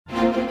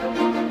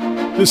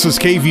This is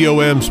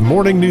KVOM's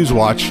Morning News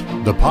Watch,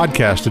 the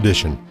podcast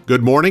edition.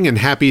 Good morning and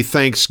happy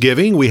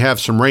Thanksgiving. We have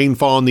some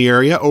rainfall in the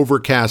area,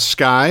 overcast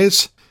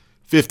skies,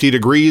 50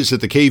 degrees at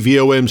the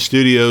KVOM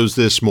studios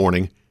this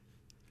morning.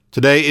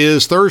 Today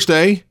is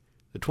Thursday,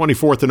 the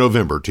 24th of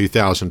November,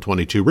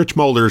 2022. Rich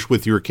Molders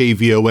with your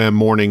KVOM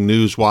Morning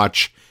News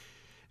Watch.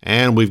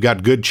 And we've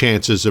got good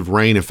chances of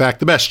rain. In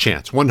fact, the best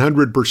chance,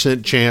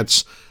 100%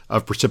 chance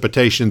of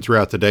precipitation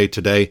throughout the day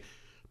today.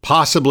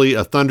 Possibly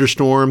a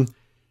thunderstorm.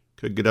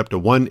 Could get up to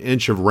 1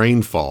 inch of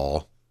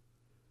rainfall.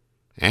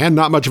 And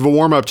not much of a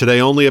warm-up today,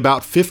 only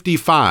about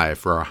 55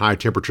 for our high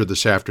temperature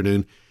this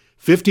afternoon.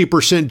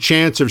 50%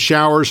 chance of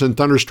showers and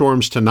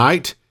thunderstorms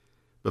tonight.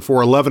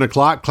 Before 11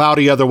 o'clock,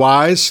 cloudy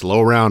otherwise,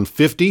 low around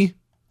 50.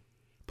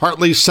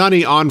 Partly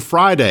sunny on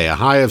Friday, a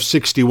high of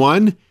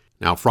 61.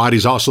 Now,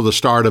 Friday's also the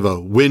start of a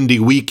windy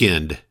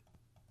weekend.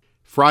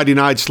 Friday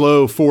night's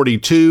low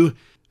 42.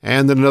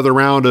 And then another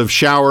round of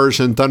showers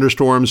and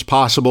thunderstorms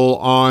possible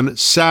on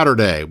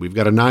Saturday. We've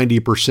got a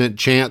 90%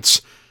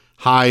 chance,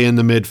 high in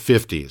the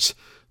mid-50s.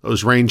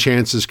 Those rain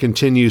chances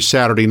continue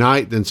Saturday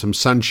night, then some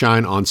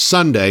sunshine on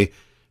Sunday,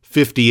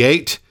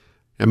 58.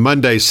 And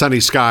Monday, sunny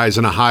skies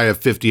and a high of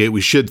 58.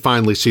 We should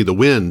finally see the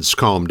winds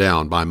calm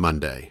down by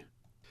Monday.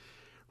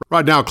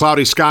 Right now,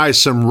 cloudy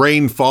skies, some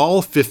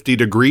rainfall, 50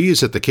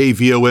 degrees at the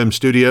KVOM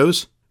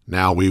studios.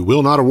 Now, we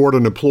will not award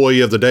an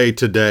Employee of the Day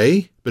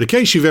today, but in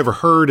case you've ever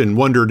heard and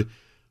wondered,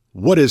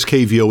 what is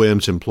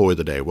KVOM's Employee of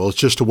the Day? Well, it's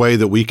just a way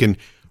that we can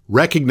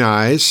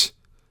recognize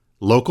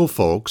local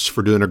folks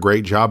for doing a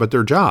great job at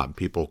their job.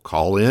 People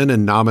call in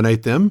and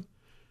nominate them,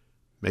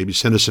 maybe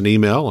send us an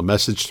email, a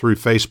message through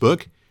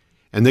Facebook,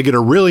 and they get a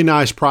really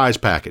nice prize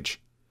package.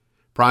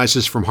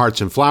 Prizes from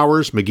Hearts and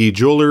Flowers, McGee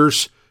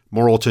Jewelers,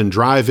 Morrilton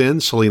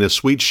Drive-In, Selena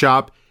Sweet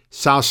Shop,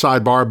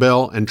 Southside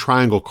Barbell, and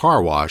Triangle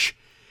Car Wash.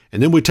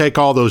 And then we take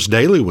all those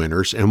daily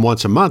winners, and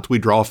once a month we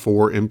draw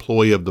for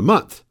Employee of the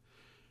Month.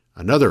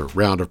 Another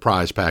round of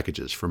prize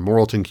packages from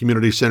Morrilton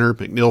Community Center,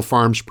 McNeil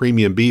Farms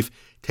Premium Beef,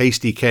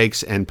 Tasty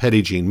Cakes, and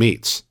Petit Jean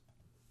Meats.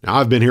 Now,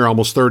 I've been here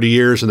almost 30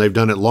 years, and they've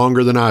done it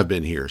longer than I've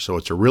been here, so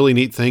it's a really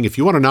neat thing. If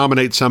you want to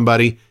nominate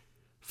somebody,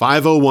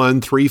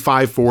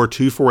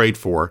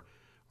 501-354-2484,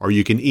 or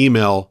you can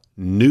email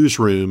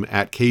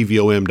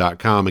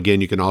newsroom@kvom.com.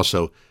 Again, you can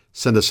also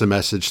send us a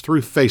message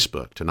through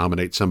Facebook to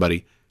nominate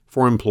somebody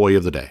for Employee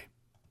of the Day.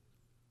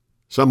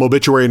 Some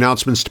obituary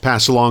announcements to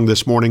pass along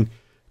this morning.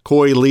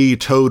 Coy Lee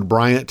Toad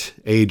Bryant,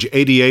 age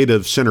 88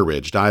 of Center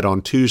Ridge, died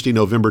on Tuesday,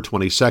 November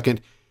 22nd.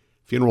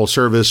 Funeral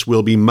service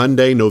will be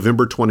Monday,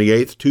 November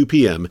 28th, 2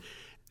 p.m.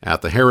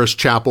 at the Harris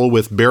Chapel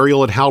with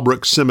burial at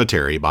Halbrook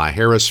Cemetery by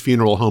Harris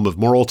Funeral Home of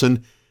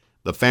Morrilton.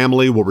 The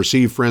family will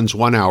receive friends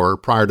 1 hour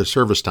prior to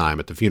service time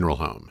at the funeral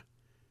home.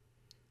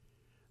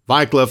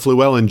 Vycliffe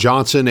Llewellyn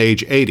Johnson,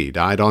 age 80,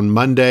 died on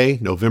Monday,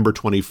 November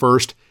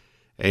 21st.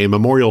 A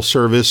memorial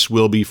service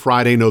will be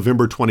Friday,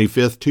 November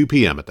 25th, 2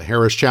 p.m. at the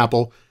Harris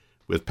Chapel,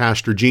 with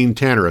Pastor Gene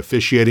Tanner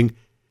officiating.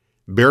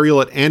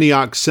 Burial at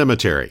Antioch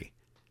Cemetery.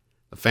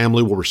 The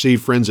family will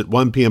receive friends at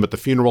 1 p.m. at the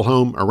funeral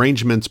home.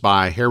 Arrangements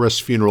by Harris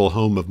Funeral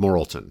Home of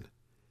Morrilton.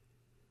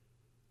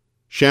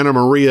 Shanna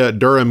Maria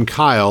Durham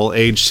Kyle,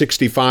 age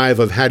 65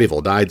 of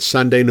Hattieville, died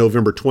Sunday,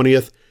 November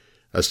 20th.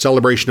 A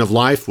celebration of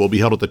life will be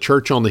held at the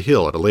Church on the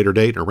Hill at a later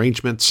date.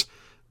 Arrangements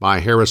by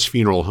Harris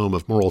Funeral Home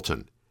of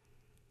Morrilton.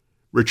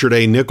 Richard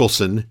A.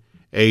 Nicholson,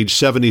 age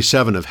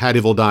 77 of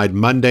Hattieville, died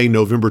Monday,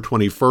 November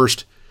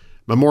 21st.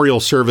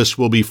 Memorial service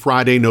will be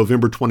Friday,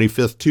 November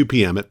 25th, 2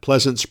 p.m. at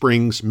Pleasant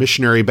Springs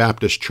Missionary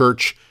Baptist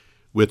Church,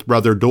 with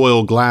Brother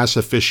Doyle Glass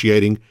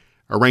officiating.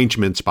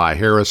 Arrangements by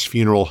Harris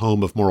Funeral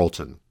Home of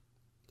Morrilton.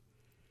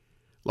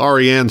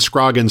 Laurie Ann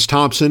Scroggins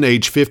Thompson,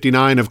 age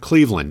 59 of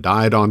Cleveland,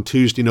 died on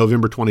Tuesday,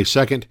 November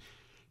 22nd.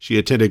 She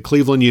attended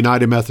Cleveland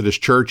United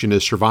Methodist Church and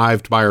is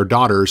survived by her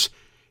daughters,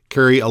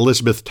 Carrie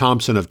Elizabeth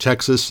Thompson of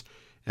Texas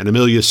and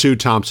Amelia Sue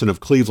Thompson of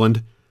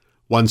Cleveland,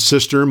 one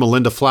sister,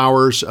 Melinda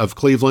Flowers of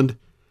Cleveland,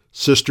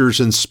 sisters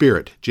in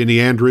spirit, Jenny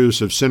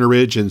Andrews of Center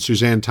Ridge and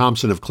Suzanne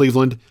Thompson of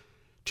Cleveland,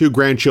 2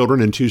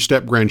 grandchildren and 2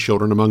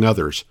 step-grandchildren, among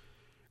others.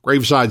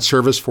 Graveside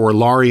service for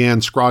Laurie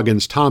Ann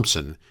Scroggins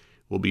Thompson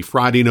will be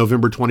Friday,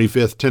 November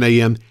 25th, 10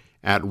 a.m.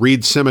 at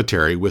Reed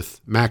Cemetery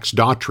with Max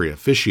Daughtry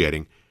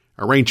officiating.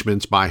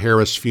 Arrangements by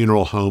Harris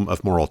Funeral Home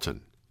of Morrilton.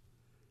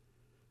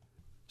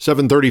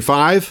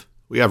 7:35,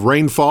 we have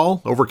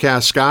rainfall,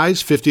 overcast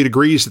skies, 50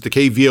 degrees at the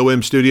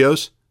KVOM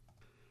studios.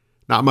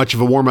 Not much of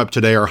a warm-up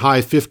today. Our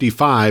high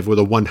 55 with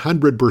a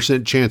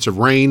 100% chance of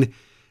rain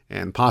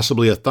and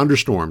possibly a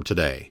thunderstorm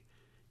today.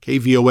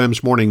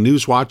 KVOM's Morning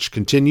News Watch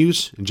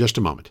continues in just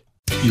a moment.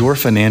 Your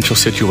financial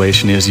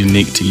situation is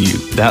unique to you.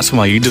 That's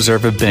why you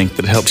deserve a bank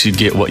that helps you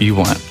get what you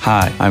want.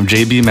 Hi, I'm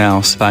JB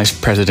Mouse, Vice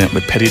President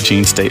with Petit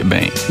Jean State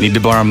Bank. Need to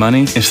borrow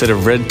money? Instead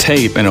of red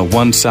tape and a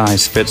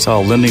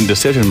one-size-fits-all lending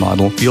decision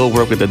model, you'll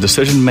work with a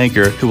decision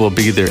maker who will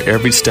be there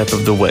every step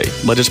of the way.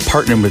 Let us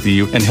partner with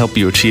you and help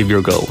you achieve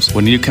your goals.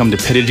 When you come to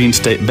Petit Jean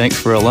State Bank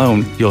for a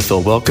loan, you'll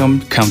feel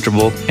welcomed,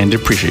 comfortable, and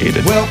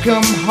appreciated.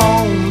 Welcome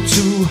home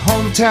to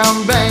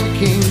hometown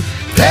banking.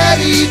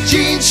 Petit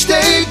Jean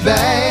State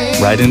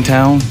Bank. right in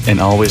town and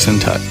always in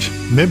touch.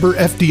 Member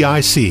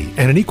FDIC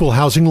and an equal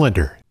housing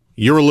lender.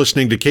 You're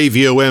listening to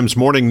KVOM's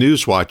Morning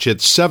News Watch.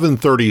 It's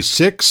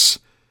 7:36,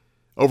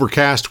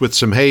 overcast with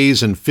some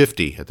haze and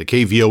 50 at the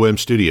KVOM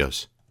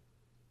studios.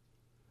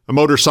 A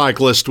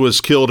motorcyclist was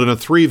killed in a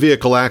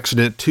 3-vehicle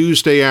accident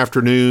Tuesday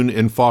afternoon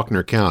in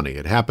Faulkner County.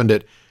 It happened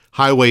at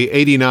Highway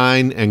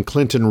 89 and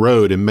Clinton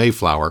Road in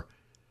Mayflower.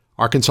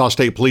 Arkansas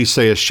State Police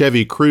say a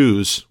Chevy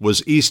Cruze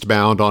was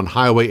eastbound on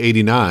Highway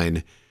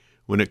 89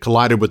 when it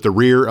collided with the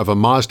rear of a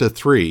Mazda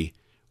 3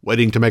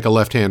 waiting to make a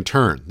left-hand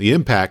turn. The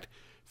impact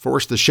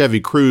forced the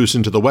Chevy Cruze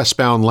into the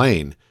westbound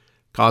lane,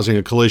 causing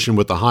a collision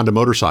with the Honda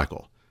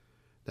motorcycle.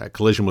 That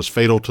collision was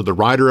fatal to the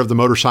rider of the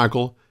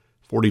motorcycle,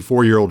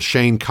 44-year-old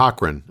Shane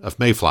Cochran of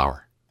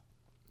Mayflower.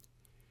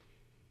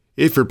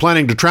 If you're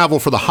planning to travel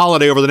for the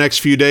holiday over the next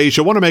few days,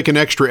 you'll want to make an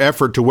extra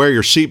effort to wear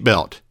your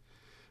seatbelt.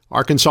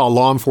 Arkansas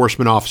law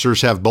enforcement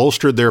officers have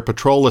bolstered their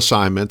patrol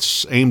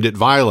assignments aimed at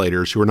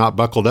violators who are not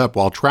buckled up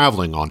while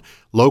traveling on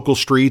local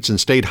streets and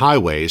state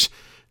highways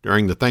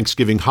during the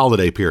Thanksgiving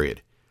holiday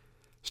period.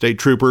 State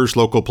troopers,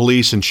 local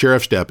police, and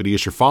sheriff's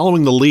deputies are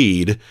following the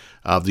lead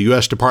of the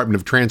U.S. Department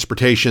of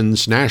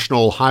Transportation's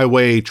National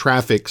Highway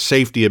Traffic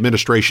Safety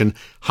Administration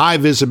High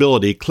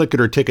Visibility Click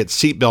It or Ticket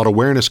Seatbelt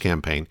Awareness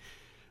Campaign,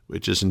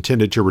 which is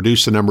intended to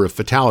reduce the number of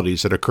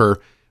fatalities that occur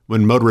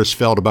when motorists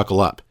fail to buckle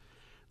up.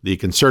 The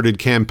concerted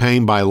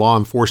campaign by law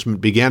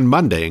enforcement began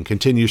Monday and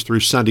continues through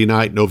Sunday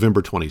night,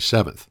 November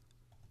 27th.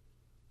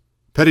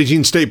 Petit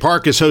Jean State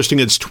Park is hosting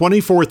its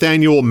 24th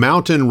annual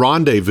Mountain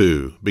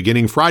Rendezvous,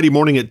 beginning Friday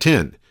morning at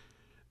 10.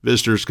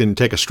 Visitors can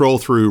take a stroll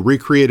through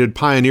recreated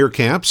pioneer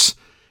camps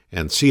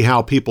and see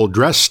how people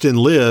dressed and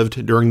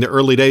lived during the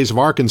early days of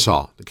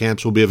Arkansas. The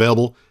camps will be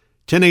available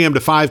 10 a.m. to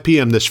 5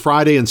 p.m. this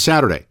Friday and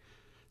Saturday.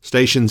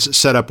 Stations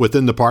set up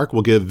within the park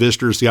will give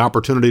visitors the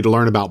opportunity to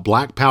learn about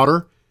black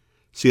powder,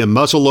 see a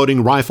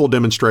muzzle-loading rifle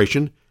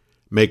demonstration,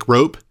 make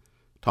rope,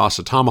 toss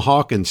a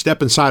tomahawk, and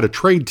step inside a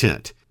trade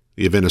tent.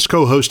 The event is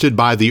co-hosted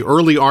by the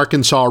Early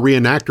Arkansas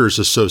Reenactors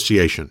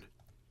Association.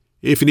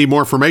 If you need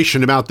more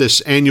information about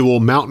this annual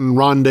Mountain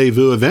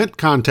Rendezvous event,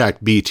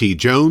 contact BT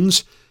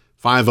Jones,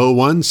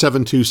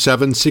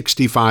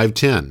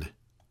 501-727-6510.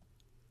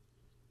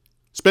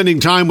 Spending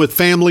time with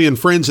family and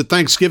friends at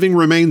Thanksgiving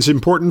remains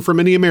important for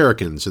many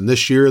Americans, and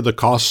this year the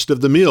cost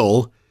of the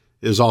meal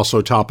is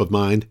also top of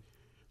mind.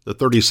 The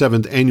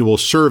 37th annual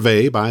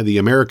survey by the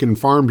American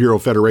Farm Bureau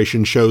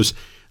Federation shows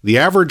the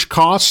average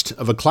cost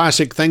of a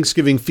classic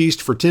Thanksgiving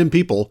feast for 10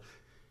 people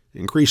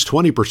increased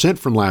 20%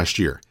 from last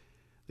year.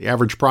 The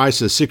average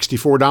price is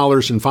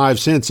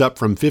 $64.05, up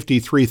from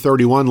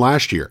 $53.31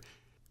 last year.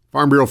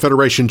 Farm Bureau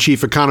Federation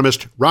Chief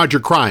Economist Roger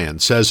Cryan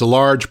says a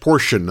large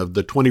portion of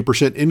the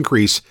 20%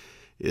 increase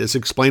is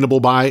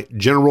explainable by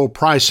general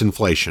price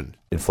inflation.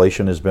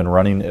 Inflation has been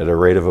running at a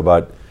rate of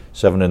about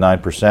 7 to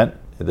 9%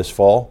 this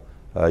fall,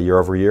 year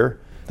over year.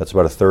 That's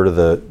about a third of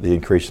the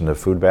increase in the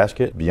food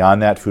basket.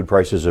 Beyond that, food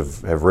prices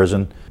have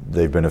risen.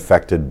 They've been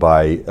affected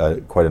by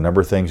quite a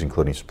number of things,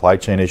 including supply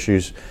chain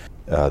issues.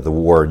 The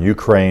war in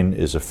Ukraine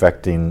is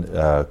affecting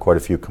quite a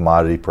few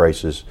commodity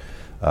prices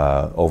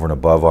over and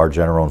above our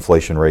general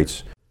inflation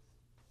rates.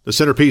 The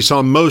centerpiece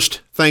on most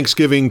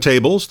Thanksgiving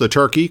tables, the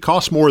turkey,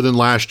 costs more than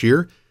last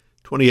year,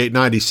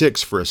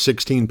 $28.96 for a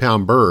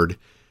 16-pound bird.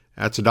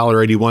 That's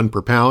 $1.81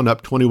 per pound,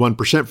 up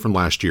 21% from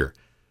last year.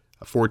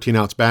 A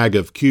 14-ounce bag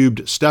of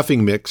cubed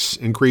stuffing mix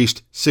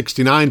increased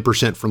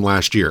 69% from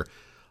last year.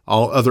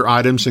 All other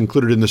items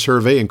included in the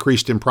survey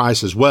increased in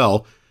price as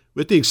well,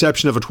 with the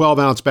exception of a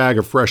 12-ounce bag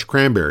of fresh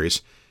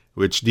cranberries,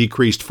 which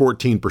decreased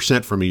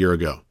 14% from a year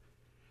ago.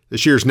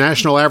 This year's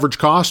national average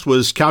cost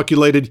was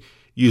calculated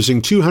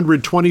using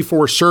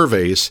 224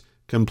 surveys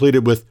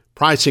completed with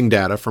pricing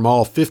data from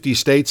all 50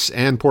 states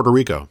and Puerto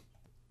Rico.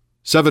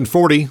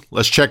 7:40,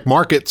 let's check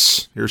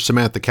markets. Here's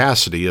Samantha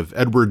Cassidy of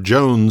Edward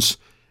Jones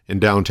in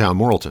downtown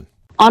Morrilton.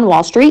 On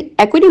Wall Street,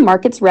 equity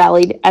markets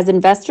rallied as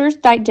investors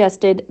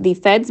digested the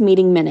Fed's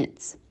meeting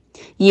minutes.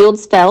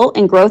 Yields fell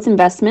and growth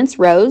investments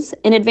rose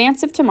in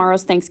advance of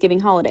tomorrow's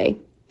Thanksgiving holiday.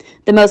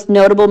 The most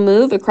notable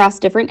move across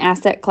different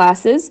asset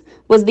classes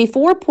was the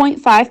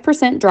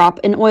 4.5% drop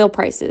in oil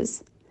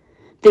prices.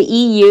 The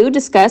EU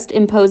discussed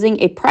imposing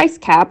a price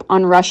cap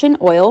on Russian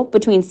oil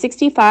between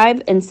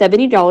 $65 and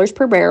 $70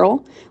 per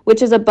barrel,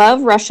 which is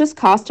above Russia's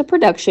cost of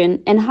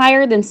production and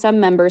higher than some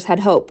members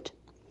had hoped.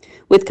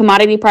 With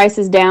commodity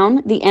prices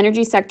down, the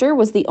energy sector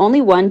was the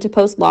only one to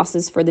post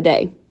losses for the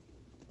day.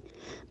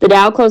 The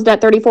Dow closed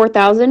at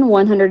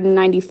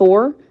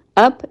 34,194,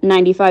 up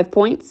 95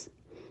 points.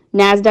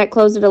 NASDAQ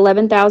closed at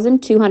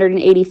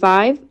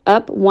 11,285,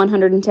 up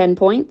 110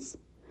 points.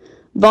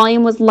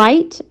 Volume was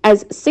light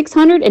as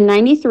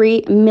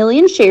 693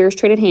 million shares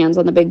traded hands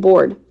on the big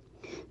board.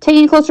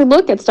 Taking a closer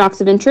look at stocks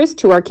of interest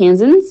to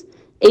Arkansans,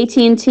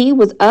 AT&T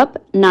was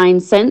up 9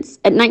 cents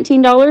at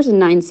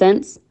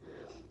 $19.09.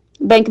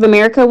 Bank of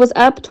America was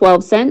up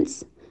 12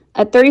 cents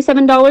at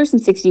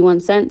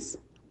 $37.61.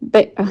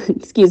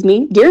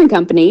 Deere &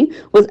 Company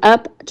was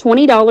up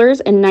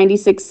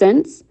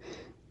 $20.96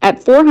 at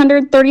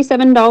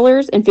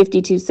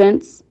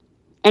 $437.52.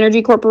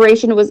 Energy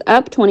Corporation was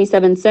up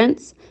 27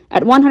 cents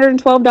at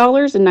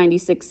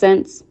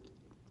 $112.96.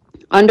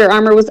 Under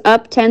Armour was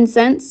up 10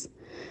 cents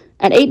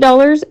at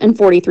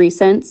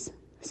 $8.43.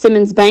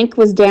 Simmons Bank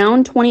was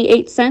down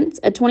 28 cents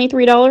at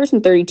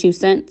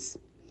 $23.32.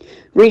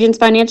 Regions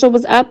Financial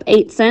was up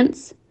 8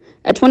 cents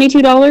at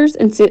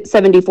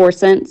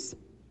 $22.74.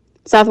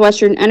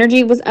 Southwestern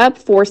Energy was up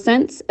 4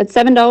 cents at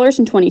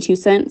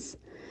 $7.22.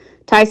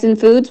 Tyson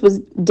Foods was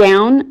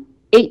down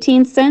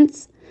 18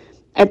 cents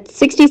at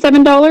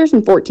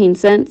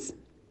 $67.14.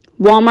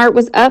 Walmart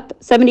was up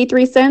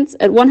 73 cents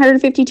at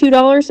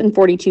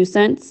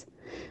 $152.42.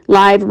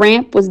 Live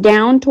Ramp was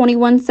down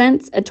 21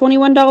 cents at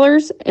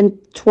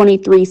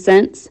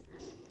 $21.23.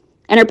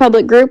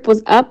 Interpublic Group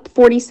was up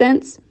 40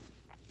 cents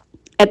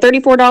at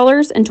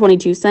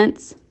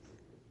 $34.22.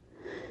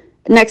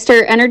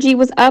 Nexter Energy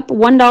was up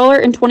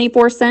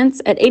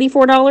 $1.24 at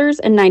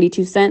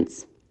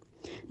 $84.92.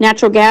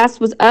 Natural gas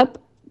was up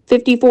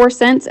 54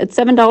 cents at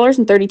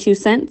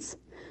 $7.32.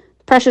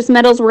 Precious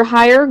metals were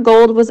higher.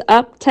 Gold was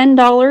up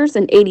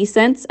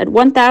 $10.80 at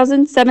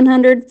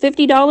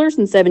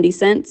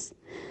 $1,750.70.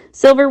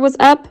 Silver was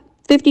up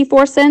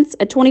 54 cents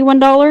at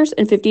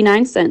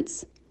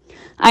 $21.59.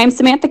 I am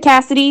Samantha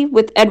Cassidy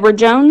with Edward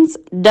Jones,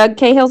 Doug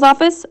Cahill's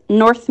office,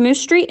 North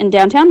Moose Street in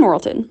downtown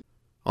Morrilton.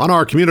 On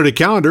our community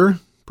calendar,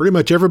 pretty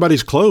much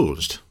everybody's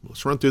closed.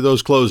 Let's run through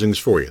those closings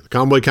for you. The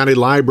Conway County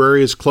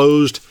Library is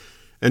closed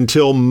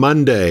until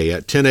Monday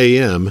at 10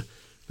 a.m.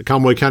 The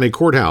Conway County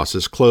Courthouse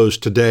is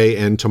closed today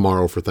and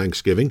tomorrow for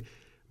Thanksgiving.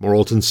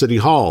 Morrilton City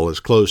Hall is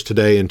closed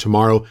today and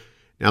tomorrow.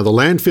 Now, the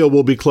landfill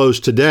will be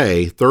closed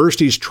today.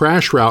 Thursday's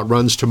trash route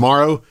runs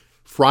tomorrow.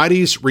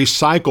 Friday's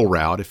recycle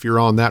route, if you're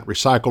on that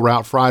recycle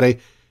route Friday,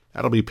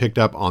 that'll be picked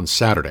up on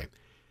Saturday.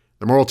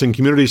 The Morrilton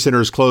Community Center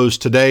is closed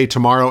today,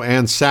 tomorrow,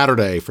 and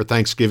Saturday for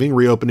Thanksgiving,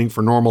 reopening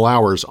for normal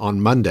hours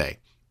on Monday.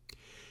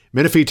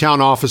 Menifee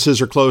Town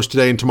offices are closed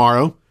today and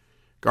tomorrow.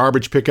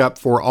 Garbage pickup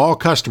for all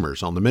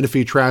customers on the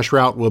Menifee trash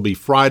route will be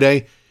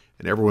Friday,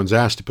 and everyone's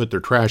asked to put their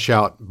trash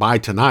out by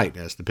tonight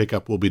as the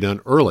pickup will be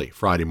done early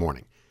Friday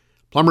morning.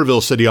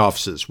 Plumerville city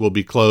offices will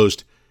be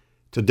closed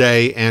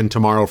today and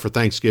tomorrow for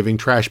Thanksgiving.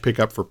 Trash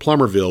pickup for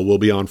Plumerville will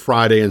be on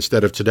Friday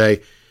instead of today,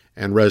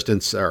 and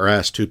residents are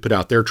asked to put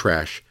out their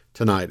trash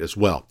tonight as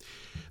well.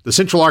 The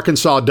Central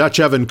Arkansas Dutch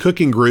Oven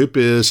Cooking Group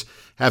is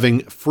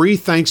having free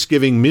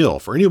Thanksgiving meal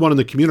for anyone in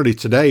the community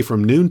today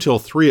from noon till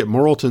 3 at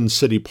Morrilton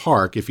City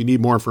Park. If you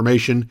need more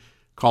information,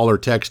 call or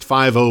text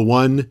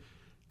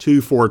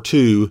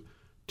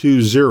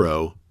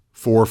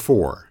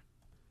 501-242-2044.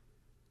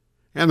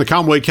 And the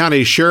Conway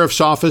County Sheriff's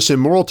Office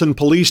and Morrilton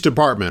Police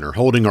Department are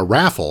holding a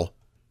raffle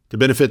to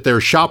benefit their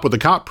Shop with a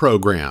Cop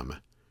program.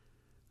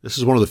 This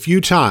is one of the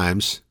few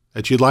times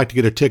that you'd like to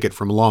get a ticket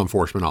from a law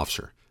enforcement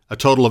officer. A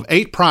total of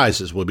 8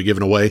 prizes will be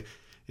given away,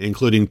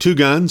 including 2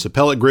 guns, a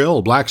pellet grill,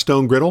 a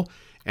Blackstone griddle,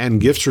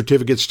 and gift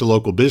certificates to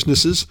local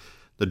businesses.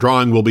 The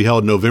drawing will be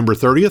held November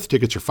 30th.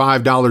 Tickets are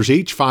 $5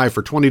 each, 5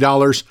 for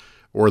 $20,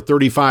 or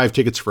 35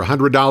 tickets for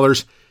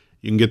 $100.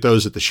 You can get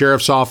those at the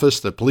Sheriff's Office,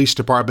 the Police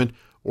Department,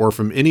 or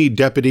from any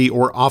deputy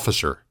or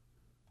officer.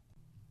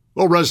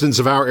 Well, residents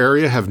of our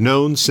area have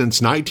known since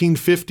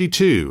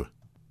 1952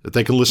 that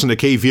they can listen to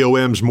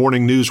KVOM's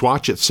Morning News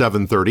Watch at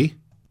 7:30.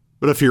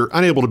 But if you're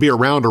unable to be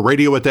around a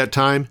radio at that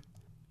time,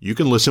 you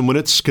can listen when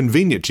it's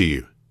convenient to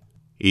you.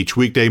 Each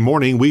weekday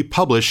morning, we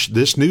publish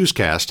this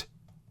newscast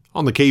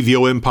on the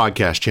KVOM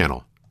podcast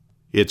channel.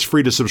 It's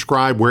free to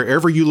subscribe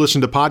wherever you listen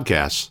to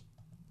podcasts,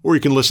 or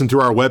you can listen through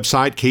our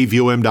website,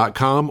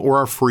 kvom.com, or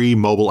our free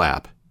mobile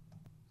app.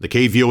 The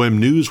KVOM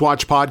News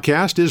Watch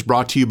podcast is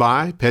brought to you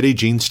by Petit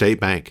Jean State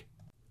Bank.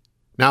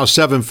 Now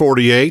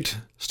 7:48,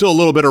 still a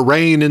little bit of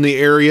rain in the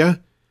area.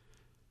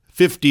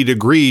 50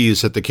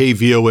 degrees at the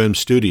KVOM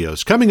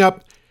studios. Coming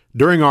up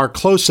during our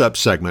close-up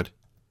segment,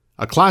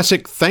 a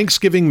classic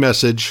Thanksgiving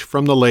message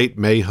from the late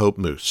May Hope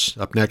Moose.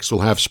 Up next,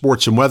 we'll have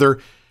sports and weather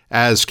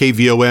as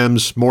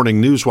KVOM's Morning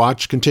News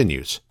Watch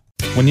continues.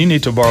 When you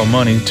need to borrow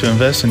money to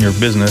invest in your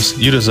business,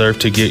 you deserve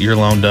to get your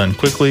loan done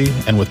quickly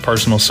and with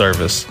personal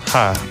service.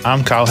 Hi,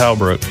 I'm Kyle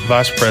Halbrook,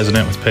 Vice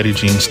President with Petit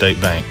Jean State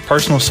Bank.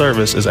 Personal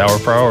service is our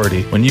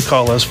priority. When you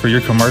call us for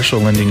your commercial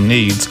lending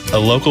needs, a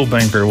local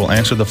banker will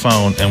answer the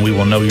phone and we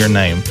will know your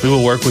name. We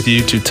will work with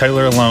you to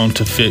tailor a loan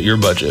to fit your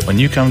budget. When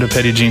you come to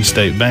Petit Jean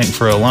State Bank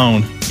for a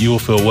loan, you will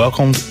feel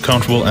welcomed,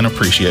 comfortable, and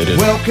appreciated.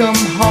 Welcome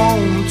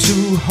home to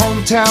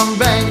hometown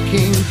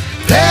banking.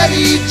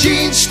 Petit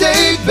Jean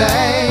State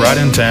Bank. Right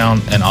in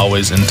town and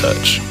always in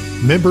touch.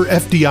 Member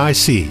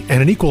FDIC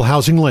and an equal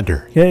housing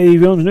lender.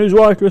 KVOM's News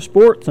Watch with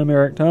Sports. I'm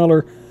Eric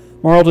Tyler.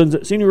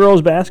 Morrilton's senior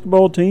girls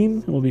basketball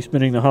team will be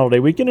spending the holiday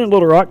weekend in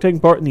Little Rock,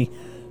 taking part in the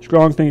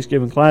Strong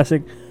Thanksgiving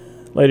Classic.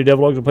 Lady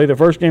Devil Dogs will play their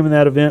first game in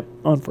that event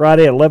on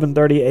Friday at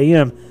 11:30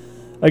 a.m.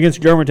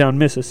 against Germantown,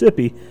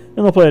 Mississippi, and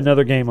they'll play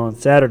another game on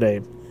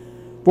Saturday.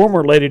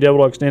 Former Lady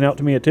Devil Dogs standout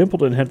Tamia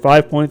Templeton had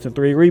 5 points and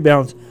 3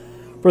 rebounds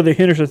for the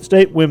Henderson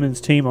State women's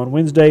team on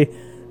Wednesday,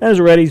 as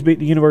the Reddies beat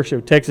the University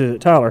of Texas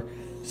at Tyler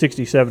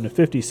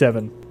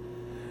 67-57.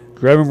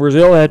 Trevin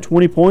Brazil had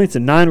 20 points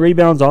and 9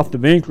 rebounds off the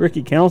bench.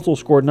 Ricky Council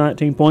scored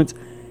 19 points,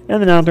 and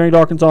the 9th-ranked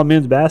Arkansas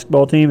men's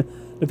basketball team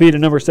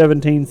defeated number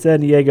 17 San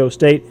Diego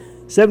State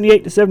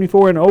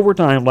 78-74 in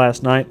overtime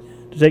last night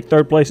to take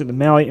third place at the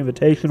Maui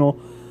Invitational.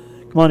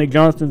 Kamani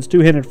Johnston's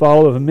two-handed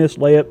follow of a missed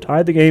layup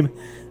tied the game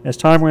as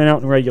time ran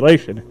out in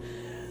regulation.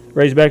 The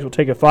Razorbacks will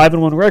take a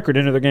 5-1 record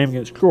into their game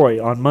against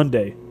Troy on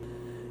Monday.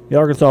 The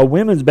Arkansas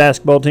women's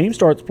basketball team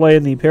starts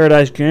playing the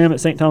Paradise Jam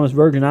at St. Thomas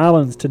Virgin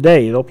Islands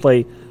today. They'll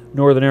play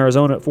Northern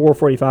Arizona at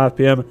 4:45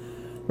 p.m.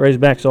 The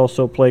Razorbacks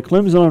also play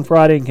Clemson on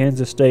Friday and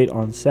Kansas State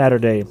on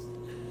Saturday.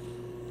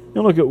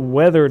 Now look at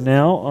weather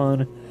now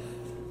on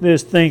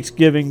this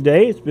Thanksgiving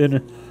Day. It's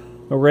been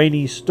a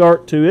rainy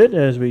start to it,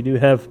 as we do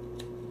have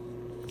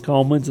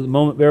calm winds at the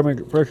moment.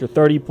 Barometric pressure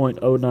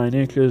 30.09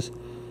 inches.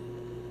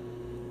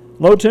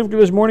 Low temperature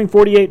this morning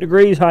 48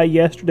 degrees. High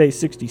yesterday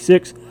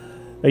 66.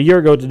 A year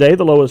ago today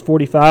the low was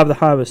 45. The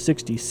high was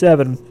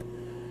 67.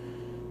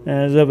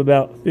 As of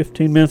about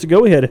 15 minutes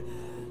ago we had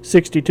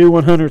 62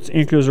 100ths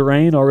inches of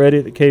rain already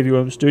at the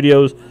KVOM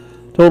studios.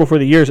 Total for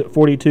the year is at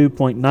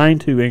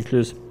 42.92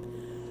 inches.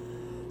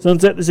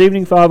 Sunset this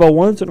evening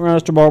 5:01.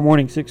 Sunrise tomorrow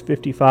morning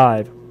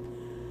 6:55.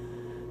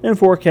 And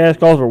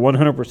forecast calls for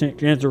 100%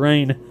 chance of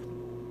rain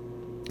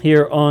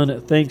here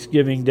on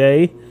Thanksgiving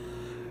Day.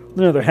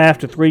 Another half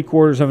to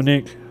 3/4 of an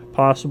inch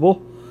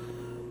possible,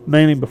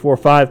 mainly before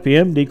 5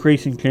 p.m.,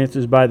 decreasing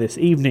chances by this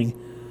evening.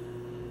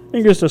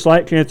 And just a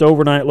slight chance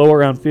overnight, low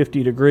around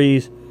 50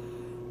 degrees.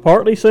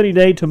 Partly sunny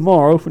day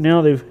tomorrow. For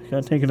now, they've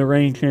kind of taken the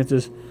rain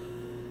chances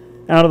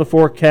out of the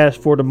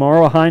forecast for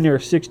tomorrow. A high near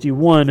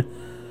 61,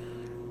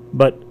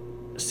 but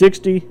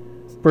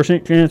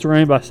 60% chance of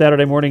rain by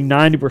Saturday morning,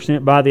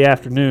 90% by the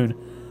afternoon.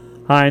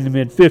 High in the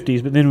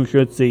mid-50s, but then we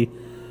should see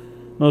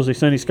mostly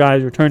sunny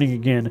skies returning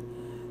again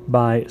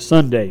by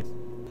Sunday.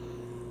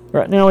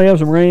 Right now we have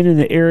some rain in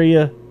the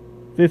area,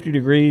 50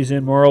 degrees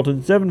in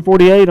Marlton,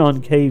 7:48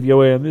 on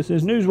KVOM. This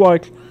is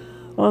Newswatch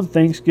on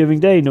Thanksgiving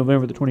Day,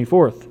 November the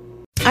 24th.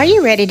 Are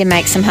you ready to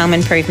make some home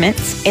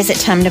improvements? Is it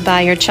time to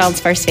buy your child's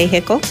first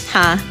vehicle?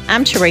 Hi,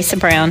 I'm Teresa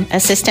Brown,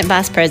 Assistant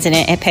Vice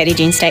President at Petit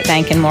Jean State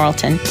Bank in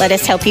Morrilton. Let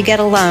us help you get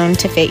a loan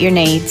to fit your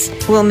needs.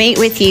 We'll meet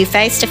with you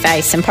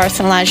face-to-face and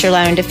personalize your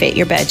loan to fit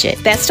your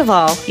budget. Best of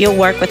all, you'll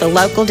work with a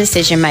local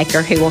decision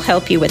maker who will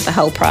help you with the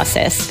whole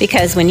process.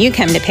 Because when you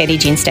come to Petit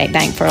Jean State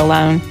Bank for a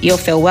loan, you'll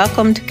feel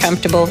welcomed,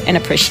 comfortable, and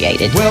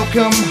appreciated.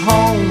 Welcome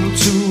home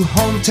to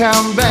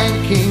hometown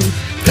banking.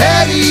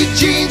 Petit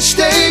Jean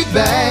State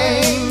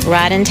Bank.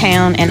 Right in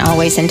town and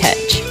always in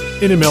touch.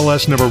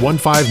 NMLS number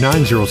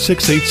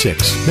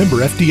 1590686, member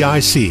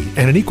FDIC,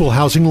 and an equal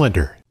housing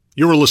lender.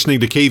 You are listening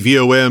to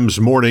KVOM's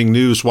Morning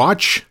News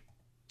Watch.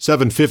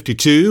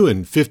 7:52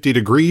 and 50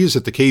 degrees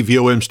at the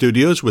KVOM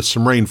studios with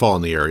some rainfall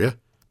in the area.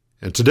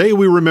 And today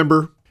we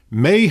remember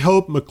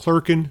Mayhope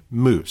McClurkin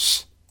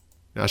Moose.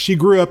 Now, she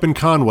grew up in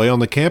Conway on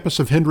the campus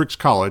of Hendrix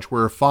College,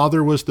 where her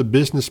father was the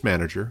business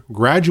manager,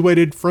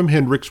 graduated from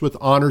Hendrix with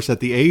honors at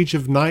the age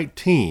of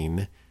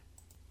 19,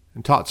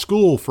 and taught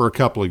school for a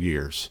couple of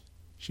years.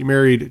 She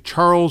married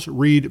Charles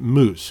Reed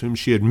Moose, whom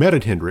she had met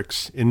at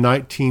Hendrix in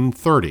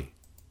 1930.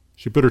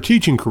 She put her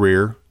teaching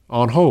career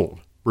on hold,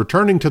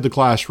 returning to the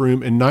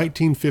classroom in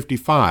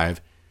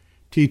 1955,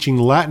 teaching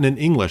Latin and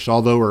English,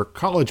 although her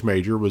college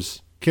major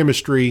was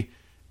chemistry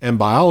and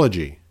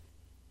biology.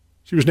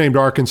 She was named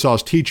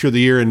Arkansas's Teacher of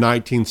the Year in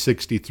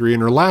 1963,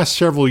 and her last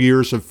several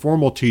years of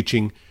formal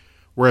teaching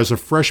were as a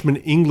freshman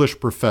English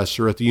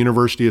professor at the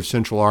University of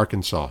Central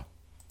Arkansas.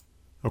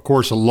 Of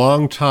course, a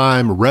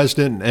longtime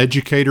resident and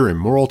educator in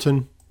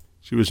Morrilton,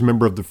 she was a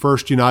member of the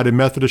First United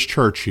Methodist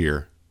Church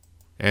here,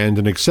 and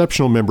an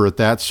exceptional member at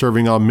that,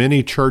 serving on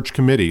many church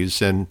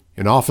committees and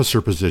in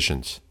officer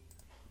positions.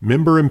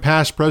 Member and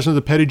past president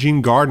of the Petit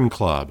Jean Garden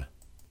Club.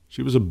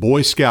 She was a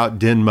Boy Scout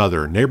den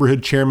mother,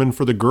 neighborhood chairman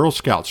for the Girl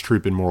Scouts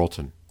troop in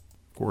Morrilton.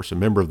 Of course, a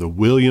member of the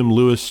William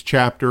Lewis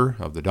chapter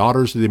of the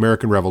Daughters of the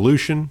American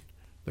Revolution,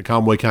 the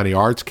Conway County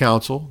Arts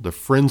Council, the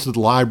Friends of the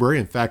Library.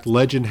 In fact,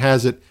 legend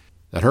has it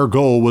that her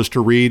goal was to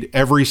read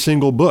every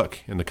single book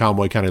in the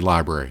Conway County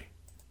Library.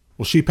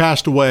 Well, she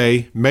passed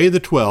away May the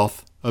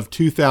 12th of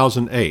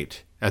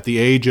 2008 at the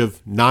age of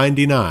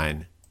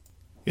 99.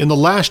 In the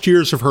last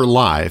years of her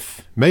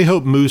life,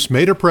 Mayhope Moose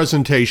made a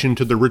presentation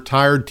to the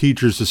Retired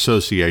Teachers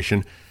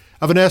Association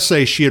of an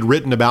essay she had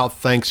written about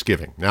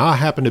Thanksgiving. Now, I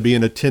happened to be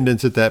in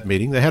attendance at that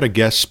meeting. They had a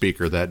guest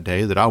speaker that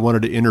day that I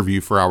wanted to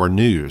interview for our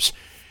news.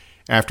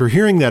 After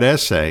hearing that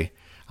essay,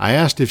 I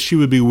asked if she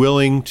would be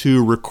willing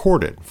to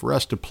record it for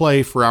us to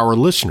play for our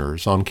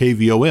listeners on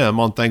KVOM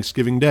on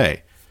Thanksgiving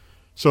Day.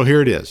 So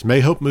here it is,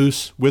 Mayhope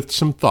Moose with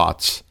some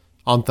thoughts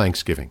on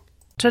Thanksgiving.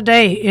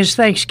 Today is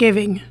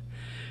Thanksgiving.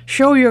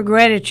 Show your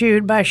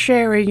gratitude by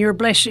sharing your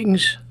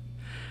blessings.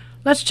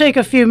 Let's take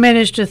a few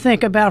minutes to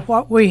think about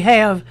what we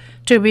have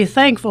to be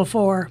thankful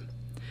for.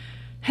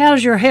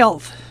 How's your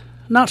health?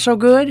 Not so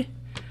good?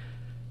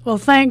 Well,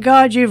 thank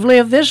God you've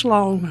lived this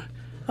long.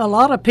 A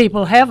lot of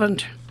people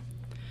haven't.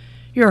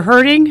 You're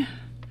hurting?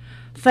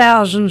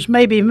 Thousands,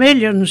 maybe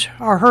millions,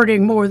 are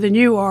hurting more than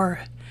you are.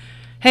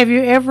 Have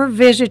you ever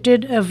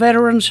visited a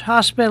veterans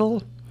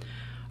hospital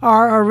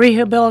or a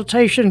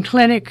rehabilitation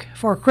clinic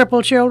for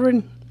crippled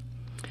children?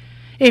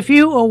 If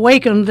you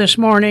awakened this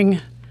morning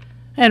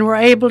and were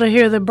able to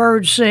hear the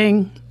birds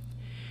sing,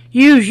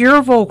 use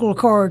your vocal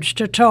cords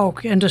to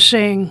talk and to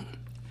sing.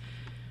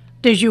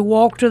 Did you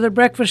walk to the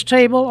breakfast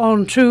table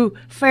on two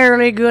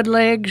fairly good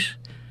legs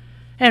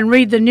and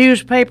read the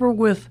newspaper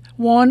with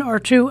one or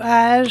two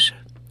eyes?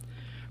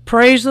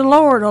 Praise the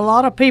Lord, a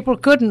lot of people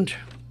couldn't.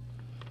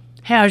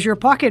 How's your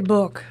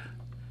pocketbook?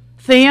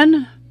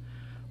 Thin?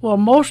 Well,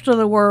 most of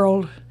the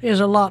world is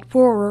a lot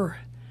poorer.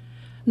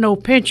 No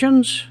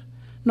pensions,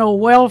 no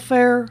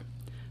welfare,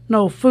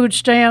 no food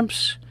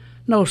stamps,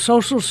 no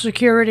Social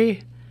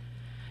Security.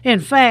 In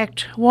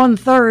fact,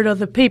 1/3 of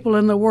the people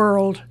in the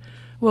world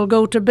will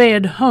go to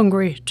bed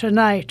hungry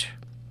tonight.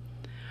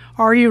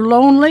 Are you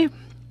lonely?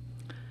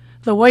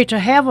 The way to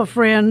have a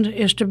friend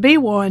is to be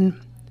one.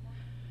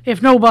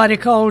 If nobody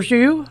calls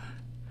you,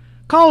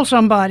 call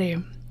somebody.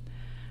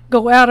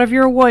 Go out of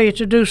your way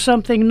to do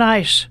something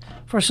nice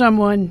for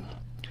someone.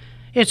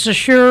 It's a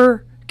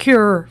sure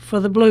cure for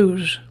the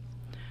blues.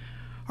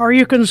 Are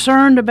you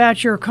concerned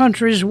about your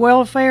country's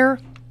welfare?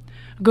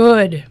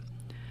 Good.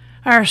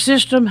 Our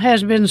system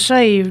has been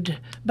saved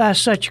by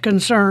such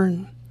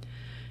concern.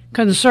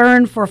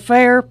 Concern for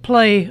fair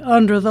play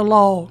under the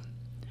law.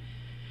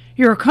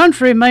 Your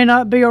country may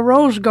not be a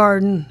rose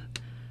garden,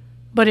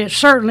 but it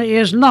certainly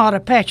is not a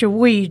patch of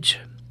weeds.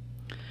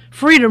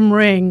 Freedom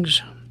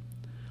rings.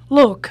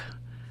 Look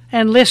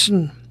and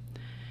listen.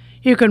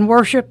 You can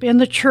worship in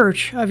the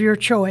church of your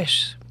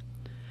choice.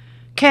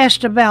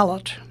 Cast a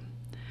ballot,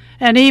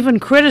 and even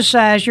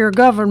criticize your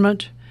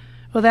government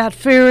without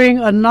fearing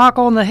a knock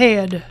on the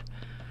head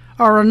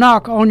or a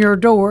knock on your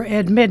door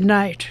at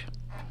midnight.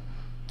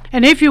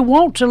 And if you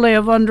want to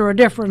live under a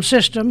different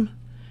system,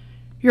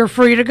 you're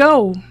free to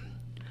go.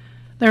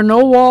 There are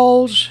no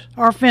walls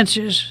or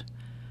fences.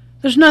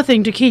 There's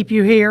nothing to keep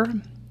you here.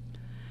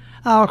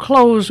 I'll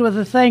close with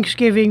a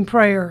Thanksgiving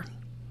prayer.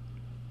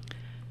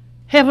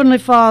 Heavenly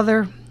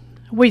Father,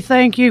 we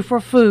thank you for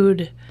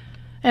food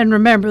and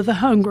remember the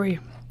hungry.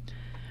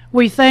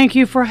 We thank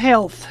you for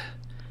health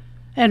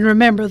and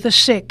remember the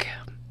sick.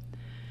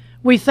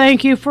 We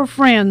thank you for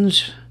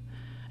friends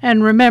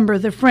and remember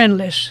the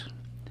friendless.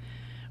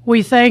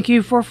 We thank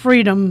you for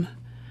freedom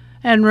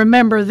and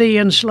remember the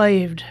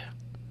enslaved.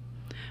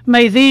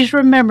 May these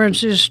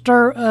remembrances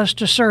stir us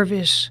to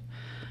service,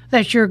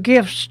 that your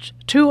gifts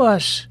to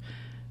us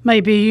may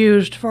be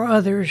used for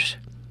others.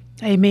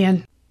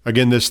 Amen.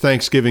 Again, this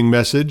Thanksgiving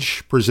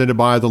message presented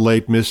by the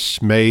late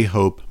Miss May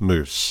Hope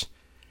Moose.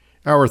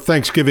 Our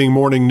Thanksgiving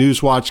morning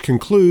news watch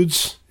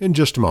concludes in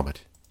just a moment.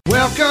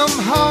 Welcome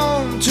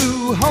home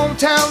to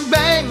hometown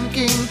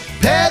banking,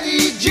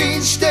 Petit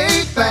Jean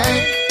State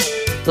Bank.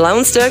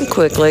 Loans done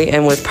quickly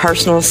and with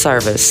personal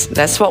service.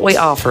 That's what we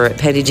offer at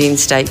Petit Jean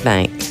State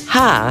Bank.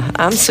 Hi,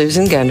 I'm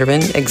Susan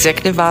Gunderman,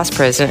 Executive Vice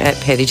President at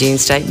Petit Jean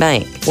State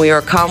Bank. We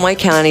are Conway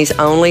County's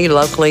only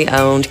locally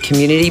owned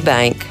community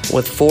bank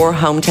with 4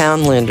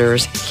 hometown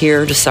lenders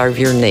here to serve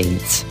your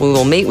needs. We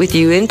will meet with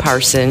you in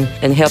person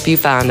and help you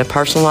find a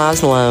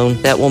personalized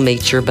loan that will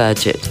meet your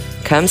budget.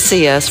 Come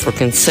see us for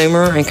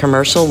consumer and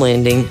commercial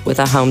lending with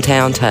a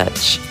hometown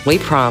touch. We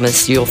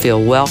promise you'll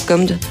feel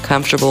welcomed,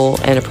 comfortable,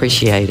 and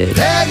appreciated.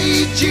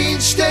 Petit Jean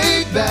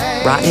State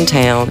Bank. Right in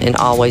town and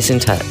always in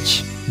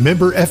touch.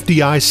 Member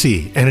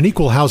FDIC and an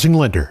equal housing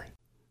lender.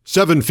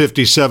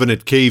 7:57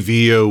 at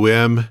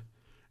KVOM.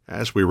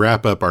 As we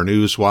wrap up our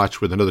news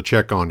watch with another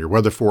check on your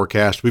weather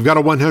forecast, we've got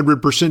a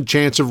 100%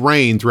 chance of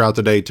rain throughout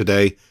the day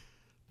today,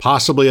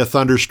 possibly a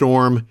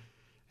thunderstorm,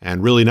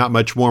 and really not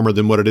much warmer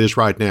than what it is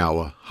right now.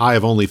 A high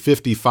of only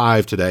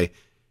 55 today.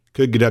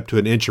 Could get up to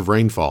an inch of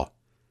rainfall.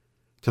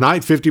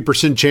 Tonight,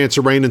 50% chance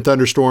of rain and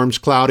thunderstorms,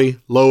 cloudy,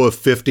 low of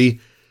 50.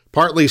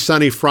 Partly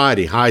sunny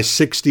Friday, high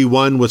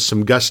 61 with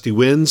some gusty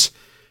winds.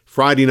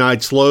 Friday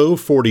night's low,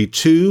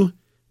 42.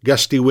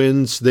 Gusty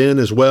winds then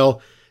as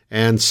well.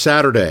 And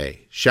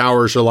Saturday,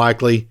 showers are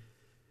likely.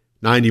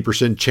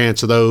 90%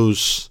 chance of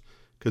those.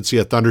 Could see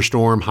a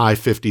thunderstorm, high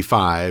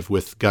 55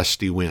 with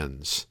gusty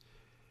winds.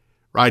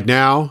 Right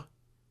now,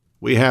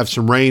 we have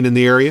some rain in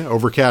the area,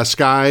 overcast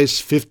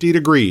skies, 50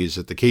 degrees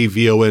at the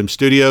KVOM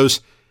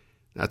studios.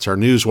 That's our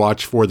news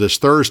watch for this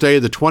Thursday,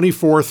 the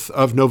 24th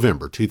of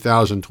November,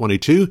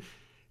 2022.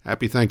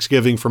 Happy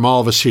Thanksgiving from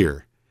all of us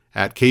here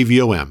at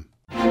KVOM.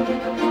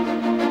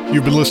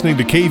 You've been listening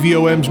to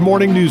KVOM's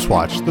Morning News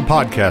Watch, the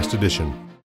podcast edition.